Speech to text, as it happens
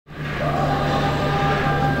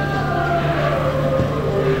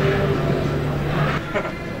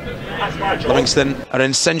Livingston are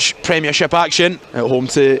in cinch Premiership action at home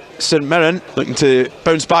to St Mirren, looking to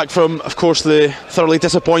bounce back from, of course, the thoroughly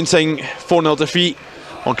disappointing 4-0 defeat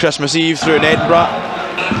on Christmas Eve through in Edinburgh.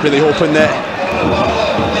 Really hoping that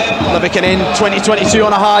Livi can end 2022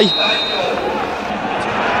 on a high.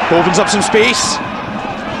 Opens up some space.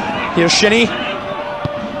 Here's Shinnie.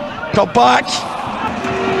 Cut back.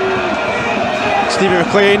 Stevie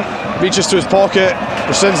McLean reaches to his pocket,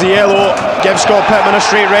 rescinds the yellow, gives Scott Pittman a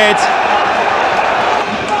straight red.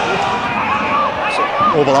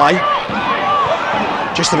 Ovalai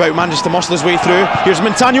just about manages to muscle his way through. Here's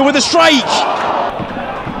Montaño with a strike.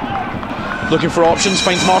 Looking for options,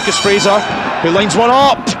 finds Marcus Fraser, who lines one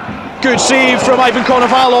up. Good save from Ivan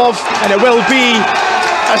Konovalov, and it will be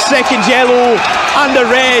a second yellow and a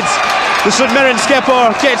red. The St Mirren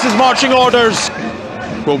skipper gets his marching orders.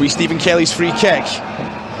 Will be Stephen Kelly's free kick.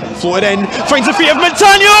 Floated in, finds the feet of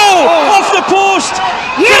Montaño! Off the post!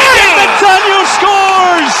 Yeah! Montaño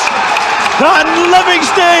scores! And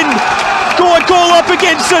Livingston go a goal up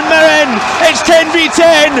against St Mirren. It's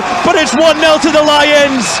 10v10, but it's 1-0 to the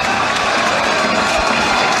Lions.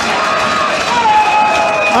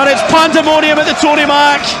 And it's pandemonium at the Tony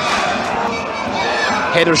Mac.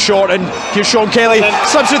 Header short, and here's Sean Kelly.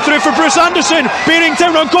 Slips it through for Bruce Anderson. Bearing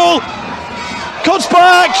down on goal. Cuts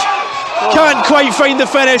back. Can't quite find the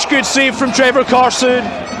finish. Good save from Trevor Carson.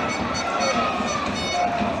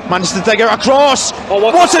 Manages to dig out a cross.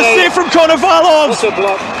 What a save from Konovalov.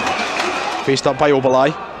 Faced up by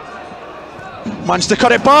Ovalai. Manages to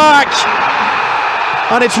cut it back.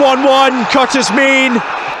 And it's 1-1. Curtis Main.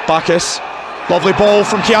 Bacchus. Lovely ball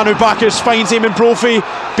from Keanu Bacchus. Finds Eamonn Brophy.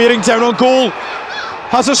 Bearing down on goal.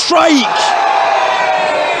 Has a strike.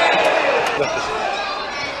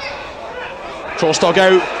 Cross dug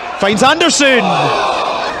out. Finds Anderson.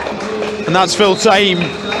 And that's full time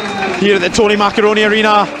here at the Tony Macaroni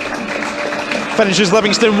Arena. Finishes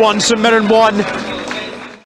Livingston 1, St Mirren 1.